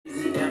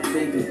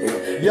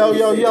Yo,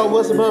 yo, yo,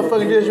 what's the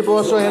motherfucking deal? Your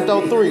boy Straight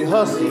Throw 3,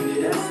 Hustle.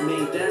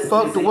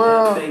 Fuck the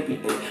world,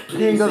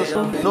 King of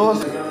the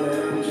North,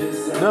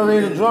 never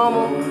in the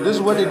drama. This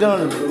is what they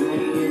done to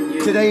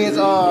me. Today is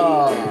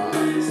March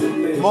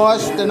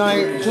the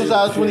 9th,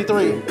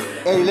 2023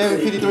 at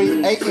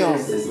 11:53 a.m.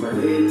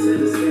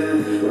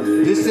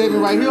 This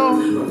segment right here.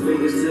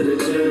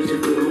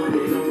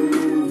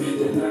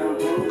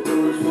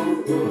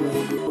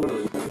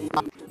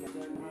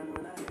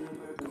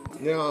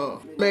 Now,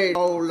 made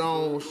whole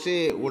long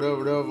shit,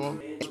 whatever.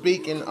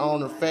 Speaking on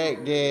the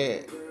fact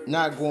that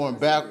not going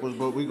backwards,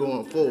 but we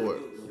going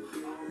forward.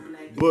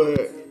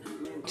 But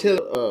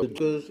tell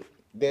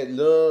that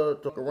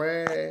love to fuck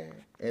around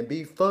and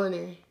be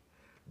funny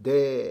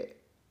that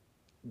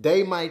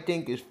they might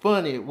think it's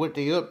funny what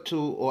they up to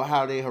or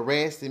how they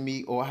harassing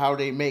me or how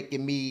they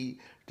making me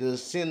the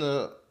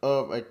center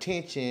of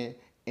attention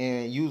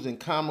and using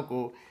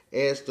comical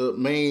as the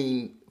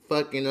main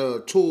fucking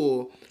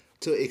tool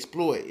to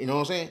exploit. You know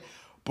what I'm saying?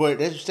 But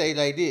let's say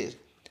like this.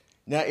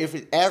 Now, if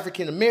it's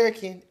African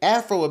American,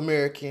 Afro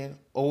American,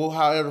 or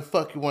however the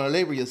fuck you want to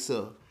label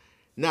yourself,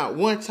 not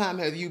one time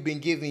have you been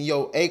given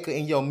your acre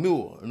and your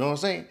mule. You know what I'm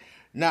saying?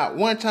 Not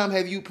one time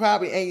have you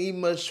probably ain't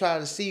even much tried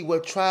to see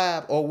what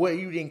tribe or where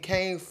you didn't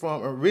came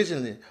from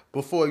originally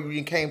before you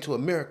didn't came to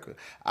America.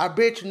 I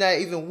bet you not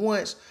even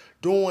once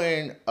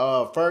doing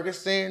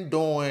Ferguson,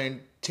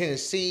 doing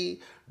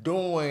Tennessee,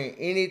 doing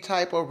any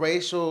type of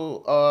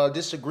racial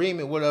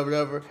disagreement,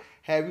 whatever,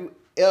 have you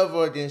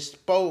ever then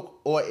spoke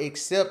or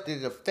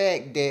accepted the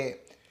fact that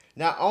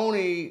not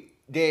only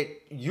that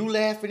you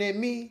laughing at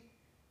me,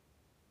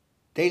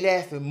 they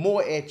laughing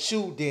more at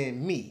you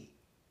than me.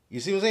 You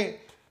see what I'm saying?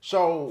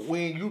 So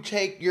when you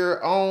take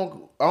your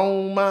own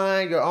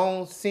mind, your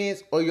own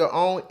sense, or your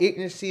own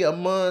ignorancy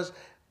amongst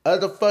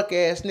other fuck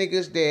ass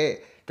niggas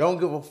that don't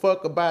give a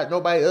fuck about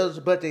nobody else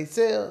but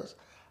themselves,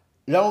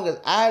 long as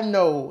I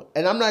know,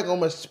 and I'm not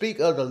gonna speak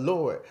of the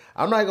Lord,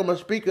 I'm not gonna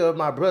speak of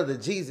my brother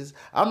Jesus,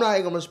 I'm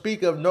not gonna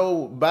speak of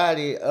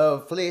nobody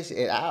of flesh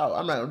at all.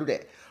 I'm not gonna do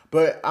that.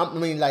 But I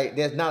mean, like,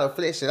 that's not a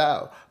flesh at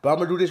all. But I'm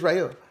gonna do this right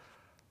here.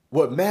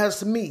 What matters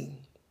to me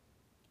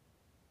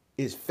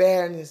is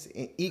fairness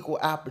and equal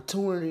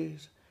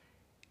opportunities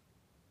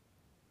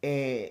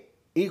and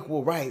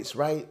equal rights,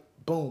 right?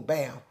 Boom,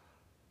 bam.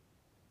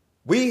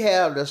 We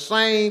have the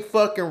same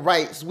fucking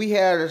rights. We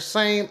have the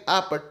same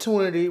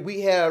opportunity. We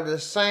have the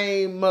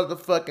same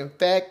motherfucking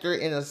factor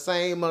and the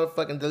same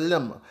motherfucking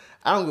dilemma.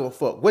 I don't give a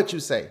fuck what you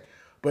say.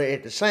 But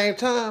at the same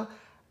time,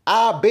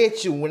 I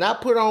bet you when I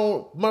put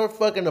on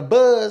motherfucking the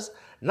buzz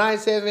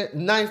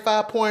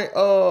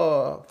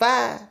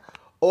 95.5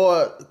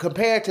 or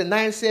compared to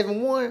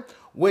 97.1,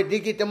 where they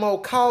get them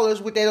old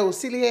callers with that old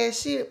silly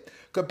ass shit,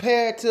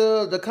 compared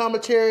to the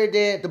commentary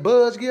that the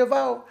buzz give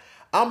off,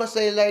 I'ma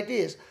say it like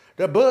this.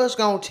 The buzz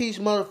gonna teach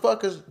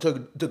motherfuckers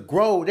to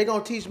grow. They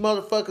gonna teach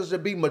motherfuckers to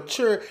be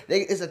mature.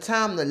 It's a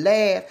time to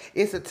laugh.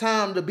 It's a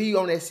time to be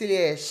on that silly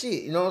ass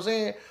shit. You know what I'm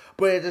saying?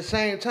 But at the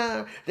same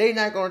time, they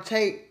not gonna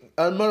take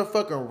a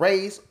motherfucking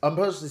race, a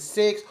person's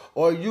sex,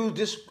 or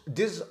use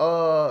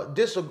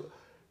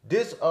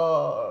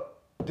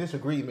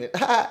disagreement,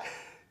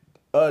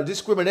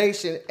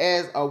 discrimination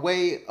as a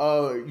way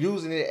of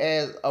using it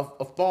as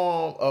a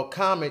form of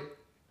comment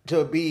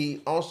to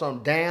be on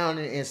some down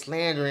and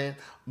slandering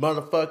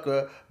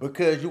motherfucker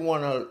because you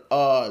want to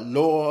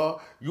lower,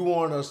 you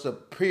want to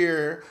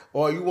superior,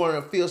 or you want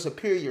to feel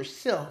superior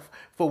yourself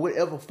for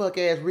whatever fuck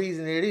ass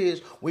reason it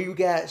is when you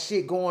got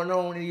shit going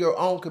on in your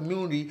own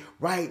community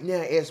right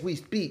now as we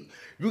speak.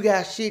 You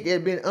got shit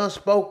that's been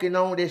unspoken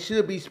on that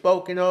should be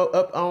spoken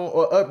up on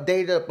or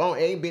updated up on,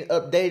 ain't been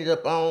updated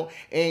up on,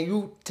 and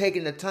you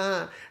taking the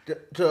time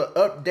to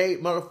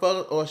update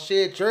motherfucker or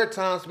shed your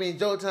time, spend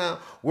your time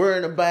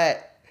worrying about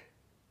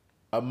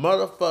a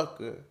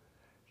motherfucker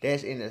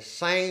that's in the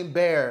same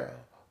barrel,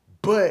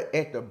 but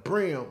at the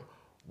brim,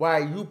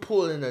 while you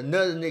pulling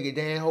another nigga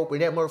down,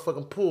 hoping that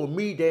motherfucker pull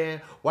me down,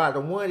 while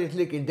the one that's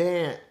looking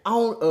down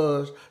on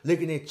us,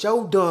 looking at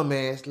your dumb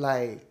ass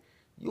like,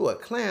 you a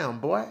clown,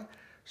 boy.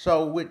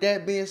 So with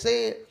that being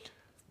said,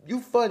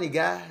 you funny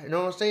guy, you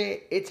know what I'm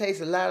saying? It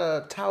takes a lot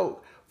of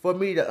talk for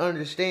me to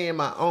understand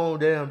my own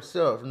damn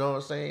self, you know what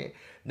I'm saying?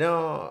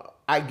 Now,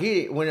 I get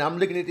it. When I'm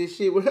looking at this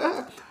shit, I'm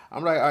like,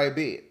 all right,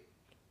 bet.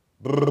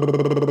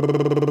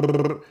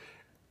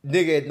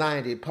 Nigga at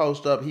 90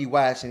 post up, he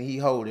watching, he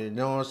holding, you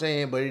know what I'm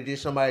saying? But it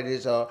is somebody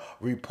that's a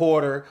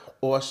reporter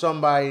or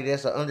somebody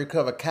that's an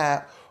undercover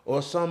cop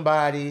or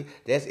somebody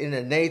that's in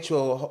the nature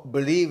of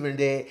believing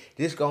that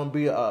this gonna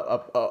be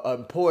a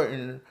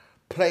important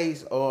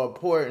place or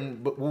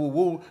important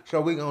woo-woo,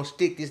 so we gonna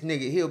stick this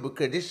nigga here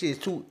because this shit is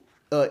too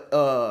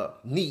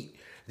neat.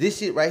 This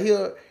shit right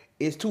here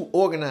is too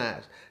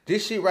organized.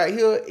 This shit right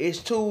here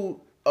is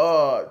too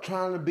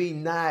trying to be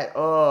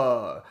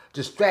not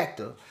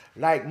distractive,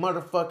 like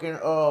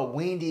motherfucking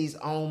Wendy's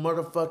on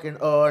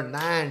motherfucking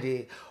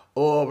 90,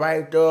 or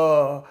right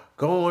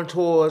going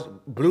towards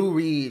Blue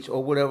Ridge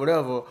or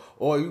whatever,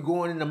 or you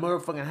going in the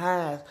motherfucking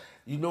highs.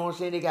 You know what I'm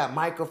saying? They got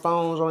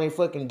microphones on their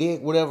fucking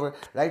dick, whatever.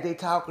 Like they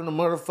talking to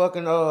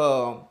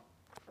motherfucking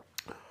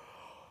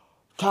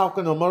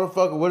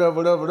whatever,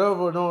 you know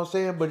what I'm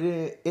saying? But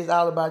then it's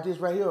all about this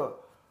right here.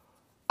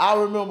 I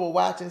remember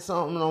watching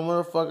something on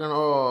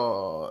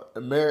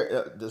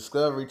motherfucking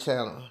Discovery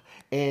Channel,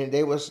 and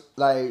they was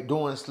like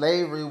doing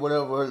slavery,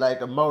 whatever, like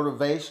the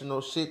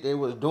motivational shit they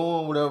was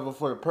doing, whatever,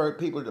 for the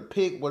people to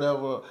pick,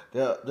 whatever,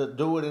 to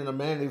do it in a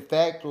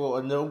manufacturer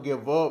or don't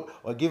give up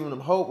or giving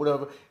them hope,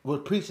 whatever,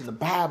 was preaching the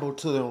Bible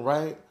to them,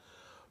 right?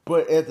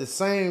 But at the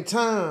same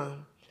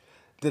time,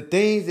 the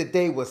things that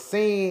they were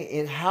saying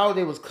and how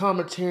they was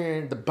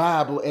commentating the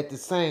Bible at the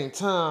same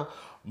time,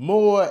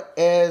 more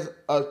as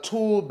a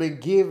tool been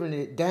giving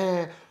it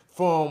down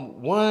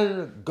from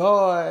one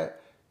God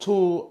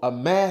to a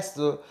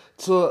master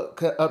to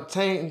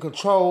obtain and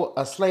control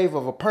a slave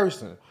of a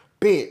person.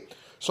 Bit.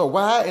 So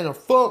why in the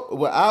fuck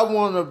would I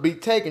want to be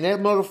taking that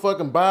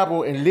motherfucking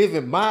Bible and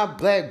living my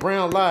black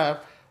brown life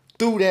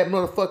through that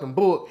motherfucking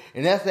book?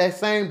 And that's that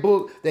same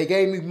book that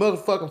gave me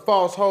motherfucking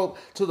false hope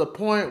to the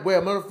point where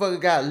a motherfucker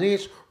got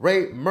lynched,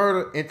 raped,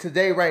 murdered, and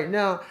today right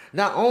now,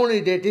 not only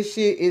that this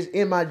shit is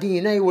in my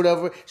DNA,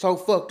 whatever, so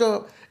fucked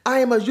up, I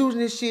am using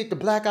this shit to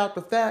black out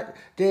the fact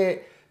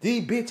that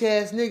these bitch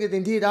ass niggas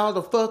done did all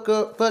the fuck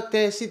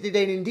that shit that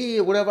they done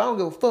did, whatever. I don't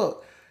give a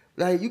fuck.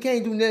 Like, you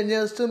can't do nothing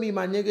else to me,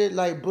 my nigga.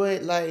 Like,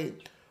 but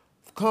like,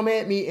 come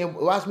at me and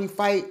watch me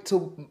fight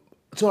till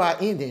I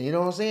end it. You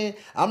know what I'm saying?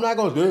 I'm not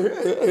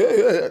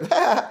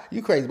gonna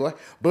you crazy boy.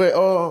 But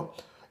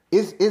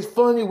it's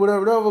funny,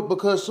 whatever,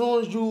 because as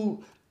soon as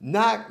you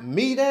knock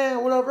me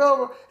down,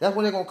 whatever, that's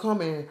when they're gonna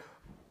come and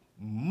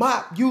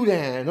mop you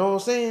down. You know what I'm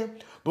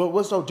saying? But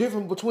what's so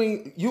different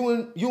between you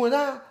and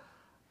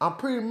I'm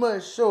pretty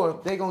much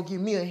sure they're gonna give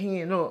me a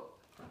hand up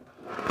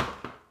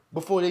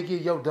before they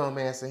give your dumb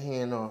ass a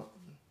hand up.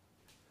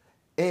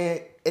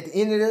 And at the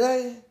end of the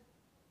day,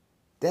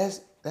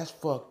 that's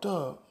fucked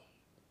up.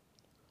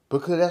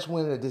 Because that's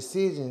when a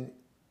decision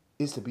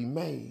is to be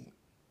made.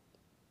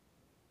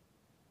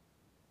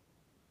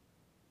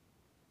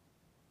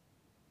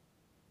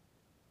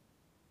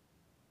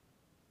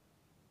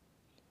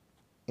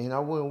 And I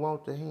wouldn't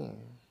want the hand.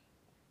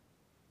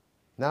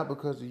 Not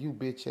because of you,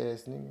 bitch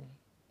ass nigga.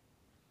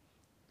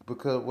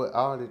 Because what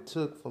all it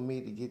took for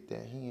me to get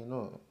that hand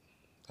up,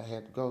 I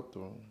had to go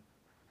through.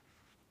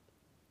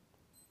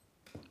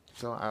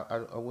 So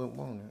I wouldn't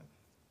want it.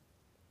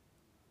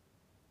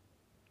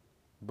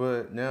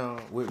 But now,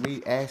 with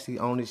me actually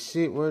on this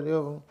shit,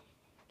 whatever,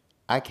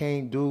 I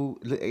can't do.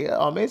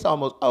 Oh man, it's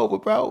almost over,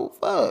 bro.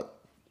 Fuck.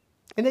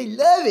 And they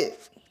love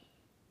it.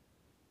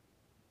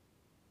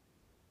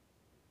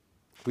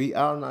 We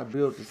all not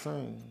built the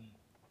same.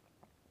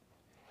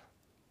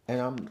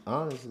 And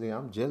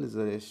I'm jealous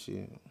of that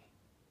shit.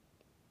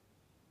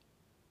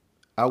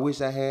 I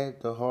wish I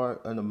had the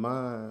heart and the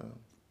mind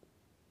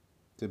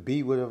to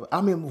be whatever.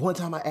 I mean, one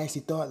time I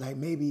actually thought like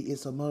maybe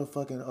it's a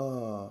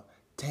motherfucking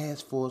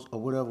task force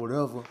or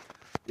whatever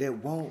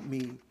that want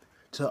me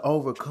to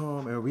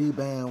overcome and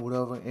rebound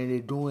whatever, and they're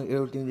doing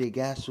everything they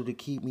got to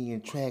keep me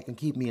in track and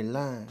keep me in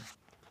line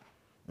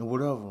and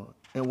whatever.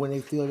 And when they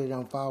feel that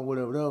I'm foul,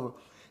 whatever,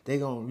 they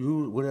gonna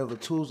use whatever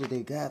tools that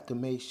they got to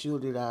make sure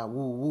that I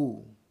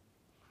woo.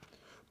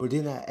 But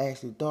then I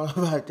actually thought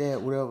about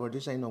that, whatever.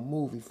 This ain't no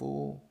movie,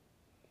 fool.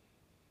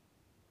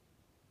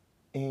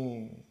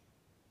 And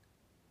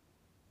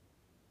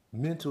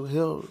mental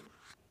health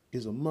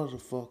is a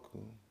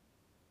motherfucker.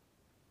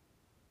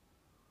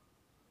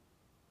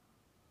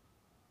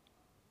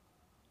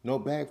 No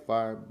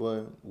backfire,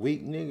 but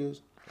weak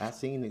niggas. I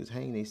seen niggas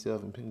hang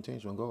themselves in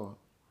penitentiary on guard.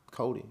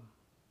 Cody.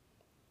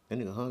 That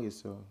nigga hung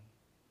himself.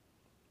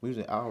 We was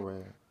in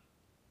Alrad.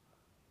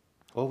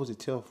 Or was it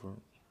Telford?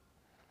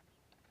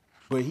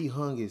 But he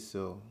hung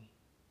himself.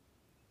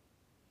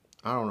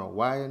 I don't know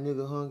why that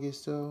nigga hung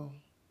himself.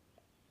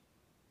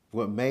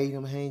 What made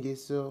him hang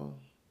himself.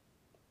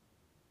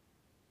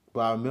 But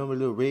I remember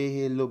little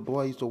redhead little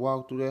boy used to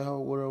walk through that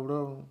hole,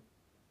 whatever.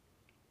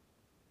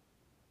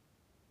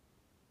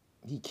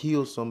 He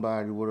killed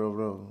somebody,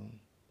 whatever.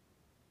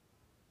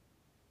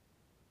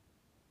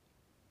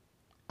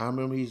 I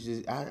remember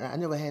I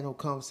never had no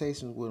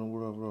conversations with him,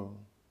 whatever.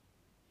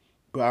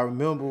 But I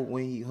remember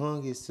when he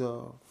hung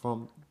himself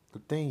from the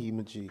thingy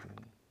majig.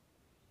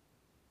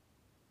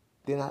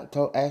 Then I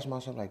asked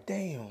myself, like,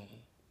 damn,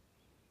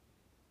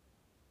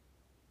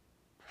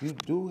 you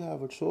do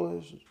have a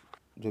choice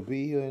to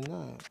be here or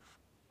not.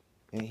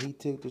 And he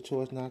took the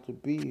choice not to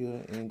be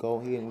here and go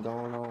ahead and go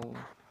on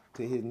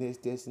to his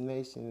next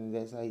destination, and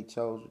that's how he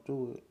chose to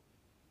do it.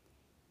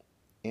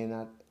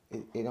 And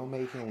it don't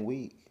make him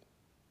weak.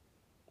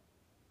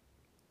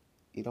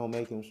 It don't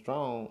make him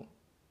strong.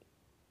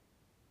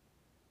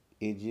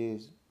 It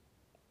just,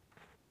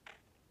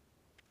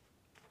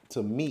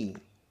 to me,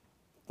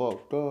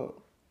 fucked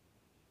up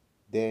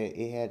that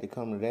it had to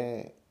come to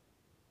that,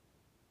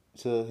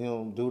 to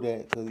him do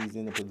that because he's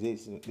in the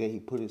position that he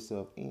put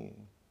himself in.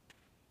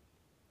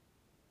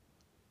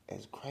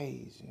 That's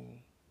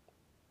crazy.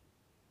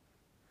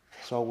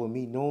 That's So with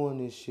me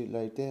knowing this shit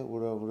like that,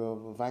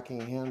 whatever, if I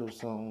can't handle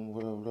something,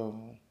 whatever,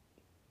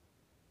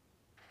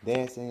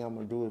 last thing I'm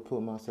gonna do is put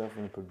myself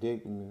in a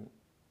predicament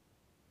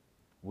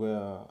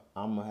where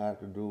I'm gonna have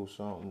to do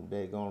something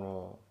that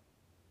gonna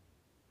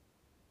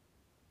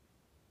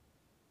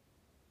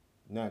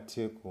not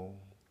tickle,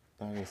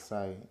 not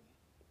incite,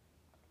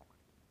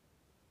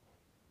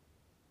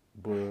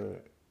 but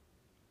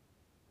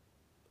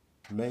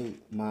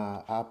make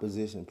my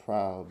opposition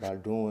proud by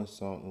doing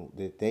something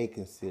that they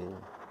consider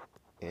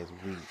as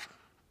weak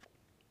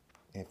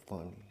and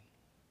funny.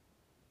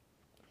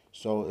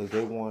 So if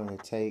they want to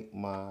take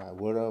my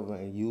whatever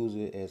and use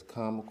it as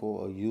comical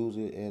or use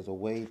it as a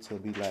way to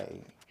be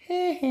like,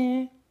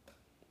 I'm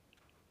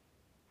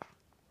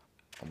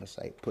gonna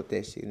say, put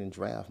that shit in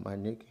draft, my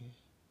nigga.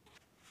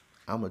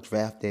 I'm gonna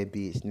draft that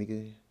bitch,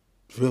 nigga.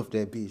 Drift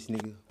that bitch,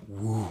 nigga.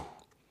 Woo.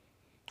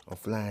 I'm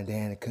flying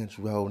down the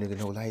country road, nigga,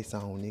 no lights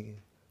on, nigga.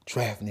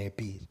 Drafting that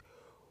bitch.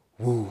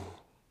 Woo.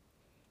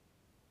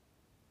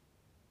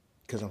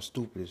 Cause I'm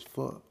stupid as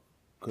fuck.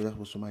 Cause that's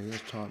what somebody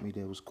else taught me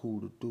that was cool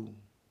to do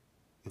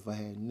if I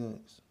had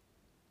nuts.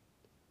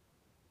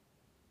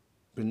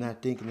 But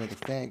not thinking of the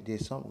fact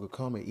that something could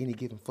come at any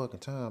given fucking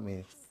time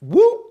and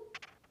whoop.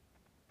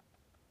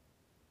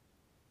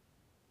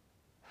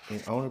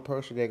 And the only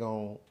person that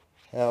gonna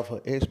have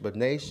her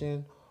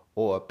explanation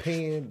or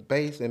opinion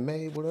based and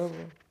made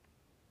whatever,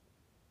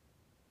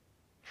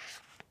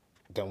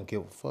 don't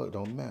give a fuck,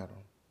 don't matter.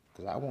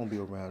 Cause I won't be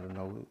around to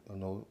know it or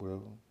know it,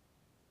 whatever.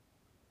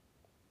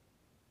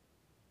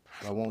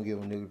 I won't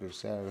give a nigga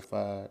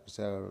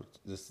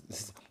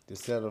the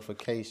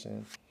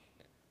certification,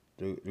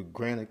 the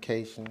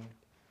gratification,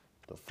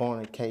 the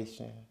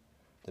fornication,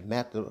 the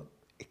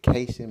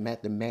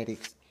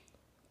mathematics.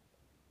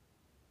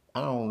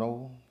 I don't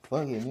know.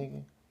 Fuck it,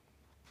 nigga.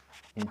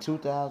 In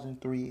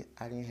 2003,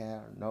 I didn't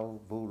have no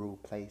voodoo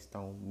placed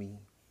on me.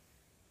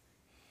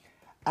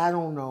 I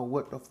don't know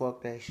what the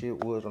fuck that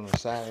shit was on the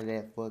side of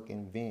that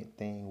fucking vent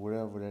thing,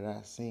 whatever that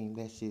I seen.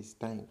 That shit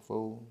stank,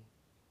 fool.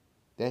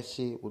 That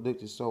shit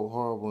looked so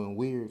horrible and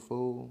weird,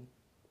 fool.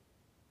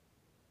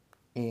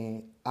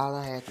 And all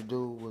I had to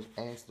do was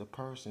ask the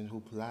person who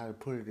politely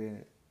put it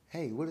in,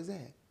 hey, what is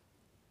that?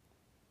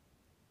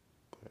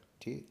 But I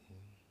didn't.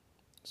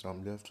 So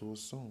I'm left to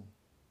assume.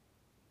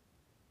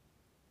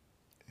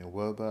 And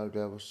what about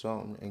that was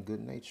something in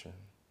good nature?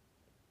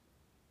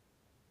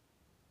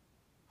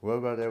 What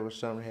about that was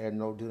something that had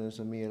no dealings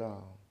with me at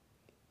all?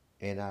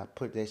 And I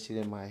put that shit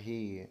in my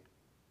head.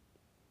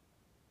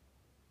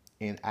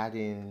 And I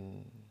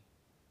didn't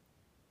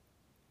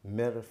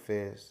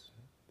manifest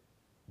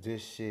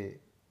this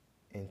shit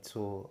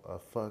into a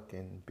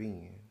fucking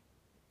being.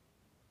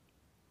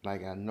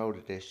 Like I know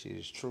that shit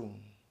is true.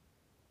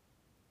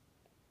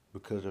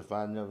 Because if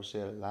I never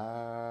said a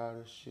lot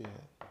of shit,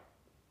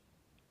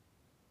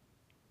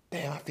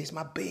 damn, I fixed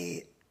my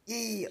bed,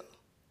 yeah.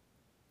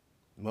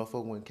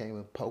 Motherfucker wouldn't came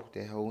and poked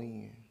that hoe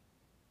in.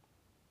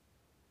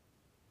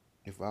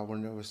 If I would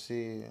never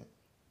said,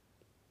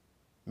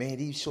 man,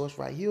 these shorts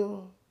right here,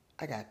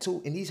 I got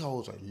two, and these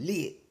hoes are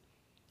lit.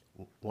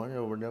 One of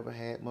them would never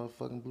had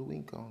motherfucking blue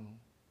ink on them.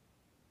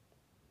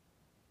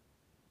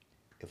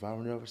 If I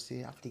would never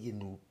said, I'm finna get a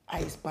new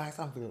ice box,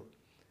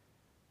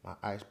 my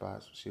ice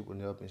box shit would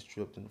never been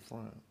stripped in the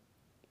front.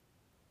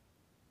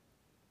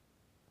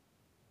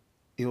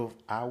 If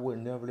I would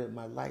never let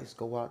my lights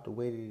go out the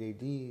way that they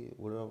did,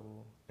 whatever,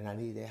 and I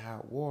need that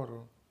hot water,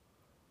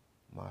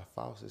 my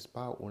faucet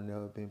spout would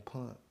never been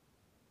pumped.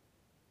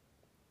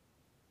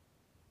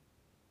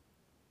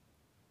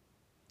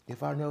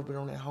 If I never been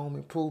on that home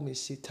improvement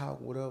shit talk,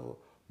 whatever,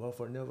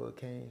 motherfucker never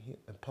came here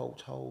and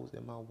poked holes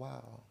in my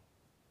wall.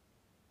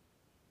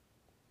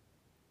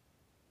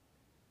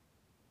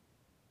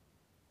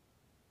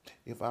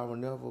 If I would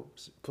never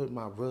put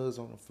my rugs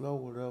on the floor,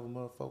 whatever,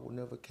 motherfucker would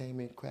never came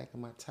in cracking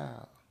my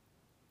tile.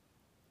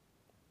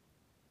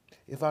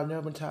 If I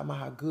never talked about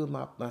how good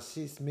my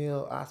shit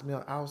smell, I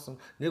smell awesome,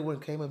 nigga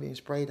wouldn't came up and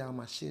sprayed down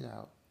my shit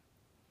out.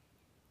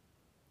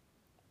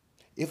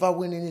 If I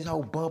went in this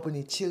whole bumping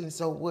and chilling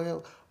so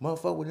well,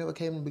 motherfucker would never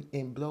came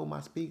and blow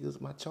my speakers,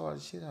 my charger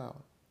shit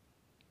out.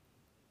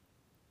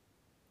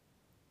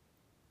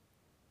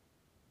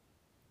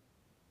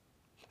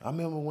 I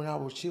remember when I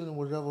was chilling,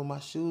 whatever, my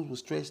shoes were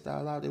stretched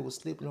out, they were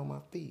slipping on my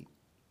feet.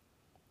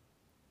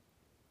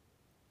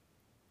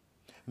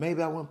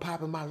 Maybe I wasn't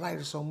popping my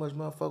lighter so much,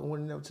 motherfucker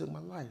wouldn't never took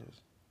my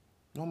lighters.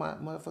 No, my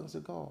motherfucking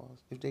cigars,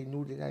 if they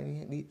knew that I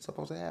ain't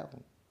supposed to have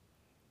them.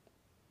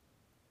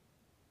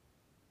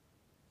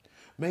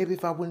 Maybe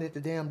if I went at the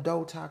damn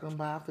door talking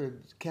about, I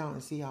could count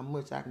and see how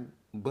much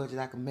budget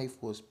I can make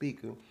for a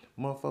speaker,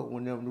 motherfucker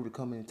would never knew to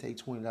come in and take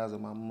 $20 of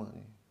my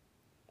money.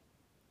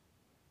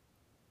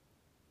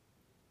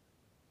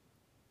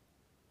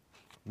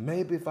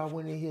 Maybe if I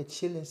went in here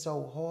chilling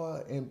so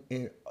hard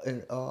and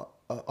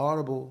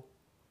audible,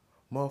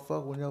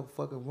 motherfucker would never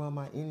fucking run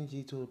my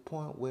energy to the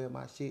point where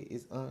my shit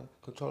is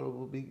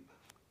uncontrollably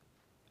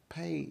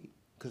paid,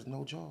 cause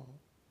no job.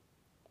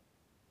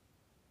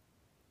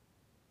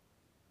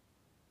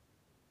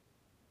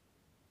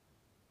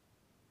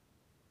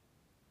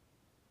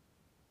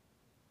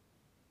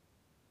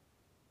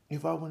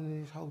 If I went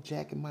in this whole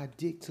jacking my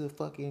dick to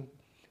fucking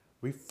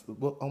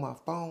on my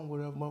phone,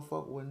 whatever,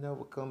 motherfucker would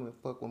never come and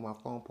fuck with my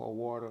phone, pour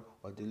water,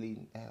 or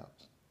deleting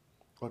apps,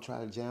 or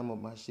try to jam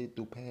up my shit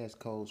through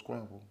passcode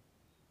scramble.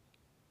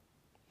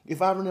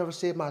 If I would never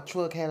said my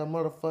truck had a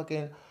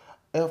motherfucking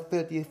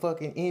F50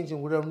 fucking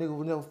engine, whatever, nigga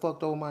would never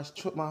fucked over my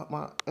truck, my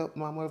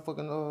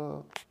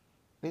motherfucking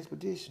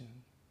expedition.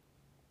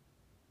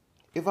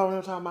 If I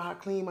was talking about how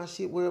clean my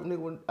shit, whatever,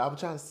 nigga, I was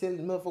trying to sell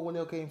it, motherfucker would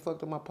never came and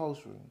fucked up my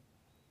poster.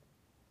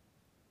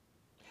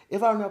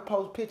 If I never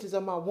post pictures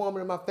of my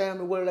woman and my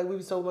family, whatever, like we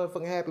be so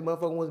motherfucking happy,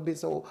 motherfucker wasn't be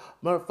so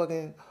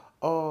motherfucking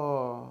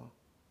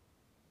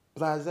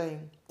blase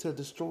to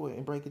destroy it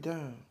and break it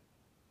down.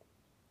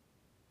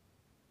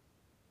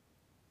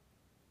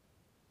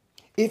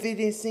 If it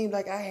didn't seem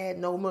like I had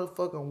no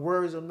motherfucking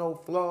words or no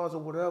flaws or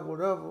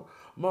whatever,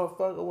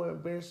 motherfucker wouldn't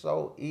have been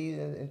so easy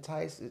and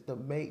enticing to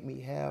make me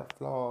have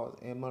flaws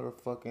and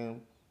motherfucking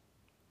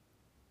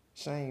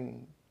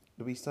shame,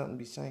 to be something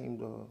to be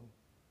shamed of,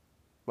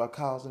 by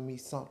causing me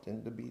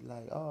something to be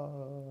like,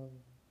 oh.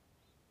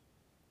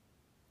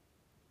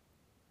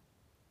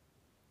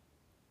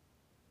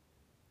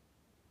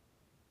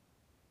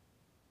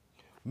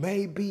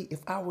 Maybe if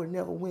I would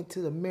never went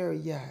to the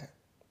Marriott,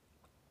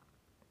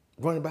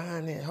 running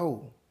behind that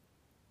hole,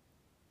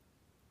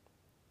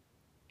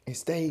 and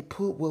stayed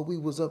put where we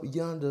was up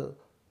yonder,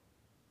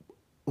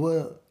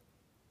 well,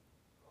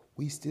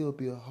 we still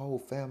be a whole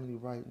family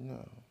right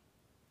now.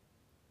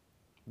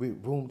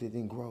 With room that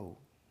didn't grow.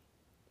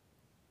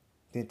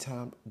 Then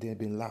time that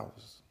been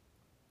lost.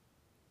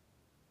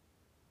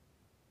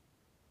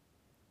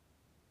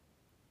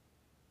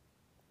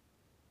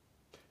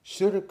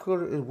 Shoulda,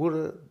 coulda, it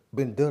woulda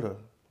been dutta.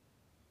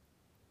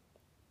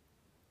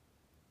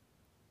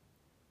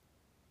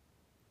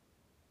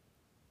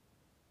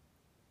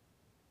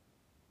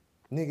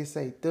 Niggas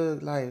say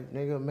thug life,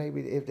 nigga.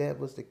 Maybe if that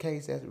was the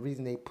case, that's the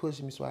reason they push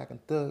me so I can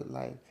thug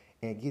life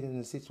and get in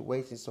the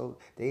situation so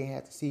they ain't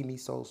have to see me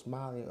so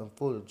smiling and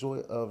full of joy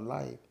of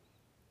life.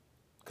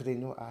 Cause they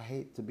know I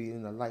hate to be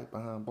in the light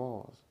behind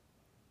bars.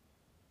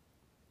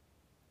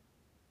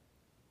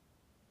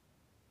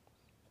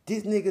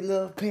 This nigga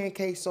love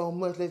pancakes so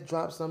much, let's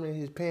drop something in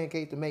his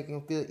pancake to make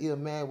him feel ill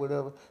mad,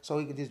 whatever, so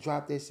he can just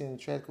drop that shit in the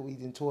trash because he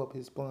done tore up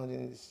his sponge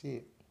and his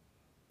shit.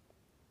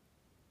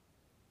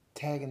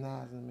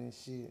 Antagonizing him and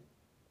shit.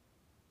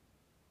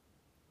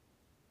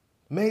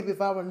 Maybe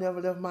if I would never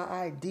left my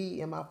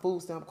ID and my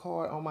food stamp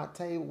card on my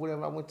table,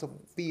 whatever, I went to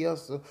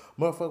Fiesta,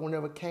 motherfucker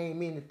never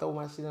came in to throw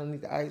my shit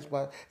underneath the ice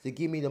box to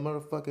give me the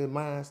motherfucking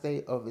mind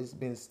state of it's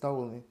been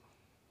stolen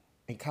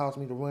and caused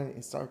me to run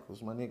in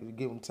circles, my nigga, to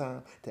give them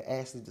time to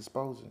actually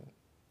dispose of it.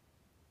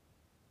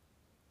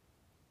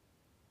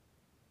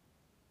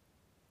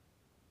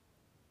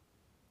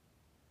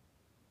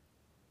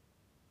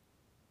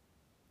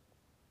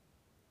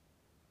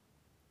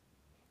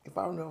 If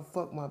I would never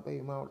fuck my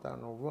baby mama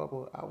without no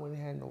rubber, I wouldn't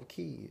have no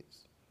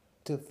kids.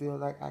 To feel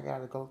like I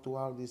gotta go through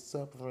all this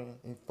suffering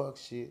and fuck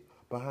shit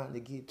behind to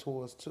get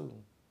towards too.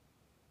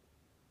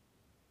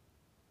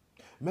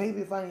 Maybe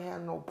if I didn't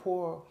have no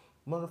poor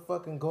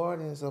motherfucking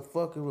guardians or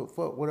fuck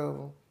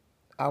whatever,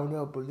 I would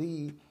never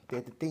believe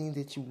that the things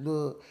that you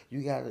love,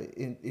 you gotta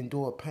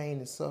endure pain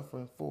and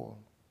suffering for.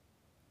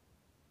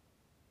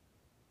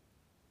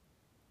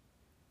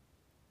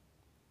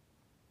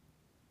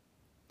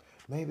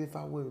 Maybe if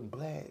I wasn't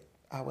black,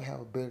 I would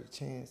have a better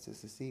chance to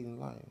succeed in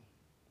life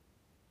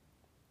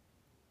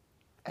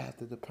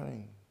after the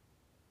pain.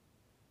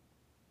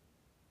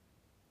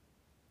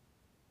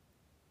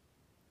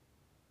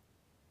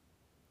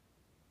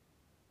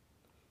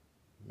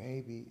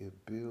 Maybe if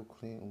Bill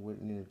Clinton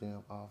wasn't in the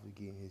damn office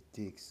getting his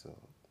dick sucked,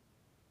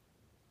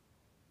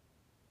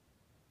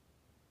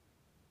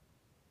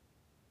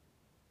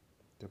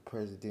 the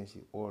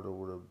presidential order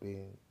would have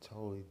been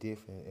totally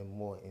different and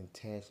more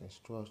attached and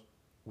structured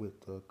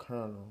with the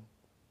colonel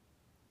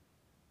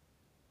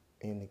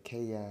and the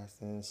chaos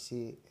and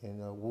shit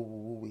and the woo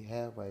woo we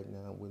have right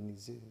now wouldn't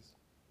exist.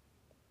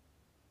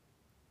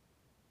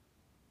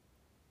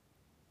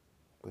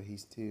 But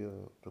he's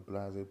still the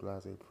blase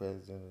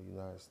president of the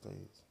United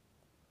States.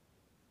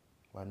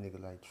 Why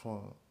nigga like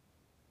Trump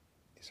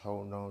is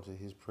holding on to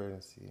his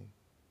presidency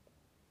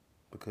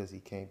because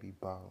he can't be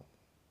bought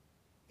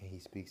and he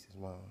speaks his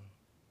mind.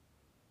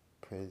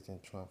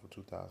 President Trump for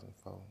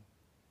 2004.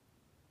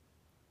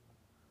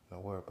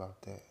 Don't worry about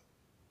that.